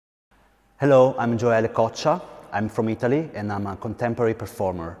Hello, I'm Gioele Coccia. I'm from Italy and I'm a contemporary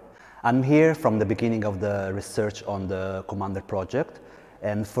performer. I'm here from the beginning of the research on the Commander project,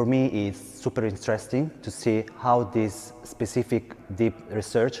 and for me it's super interesting to see how this specific deep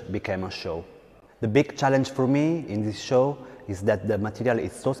research became a show. The big challenge for me in this show is that the material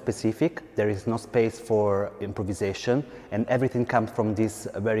is so specific, there is no space for improvisation, and everything comes from this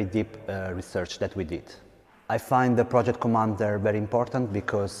very deep research that we did. I find the Project Commander very important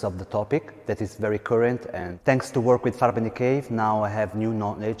because of the topic that is very current, and thanks to work with Farben Cave, now I have new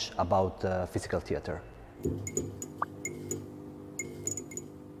knowledge about physical theater.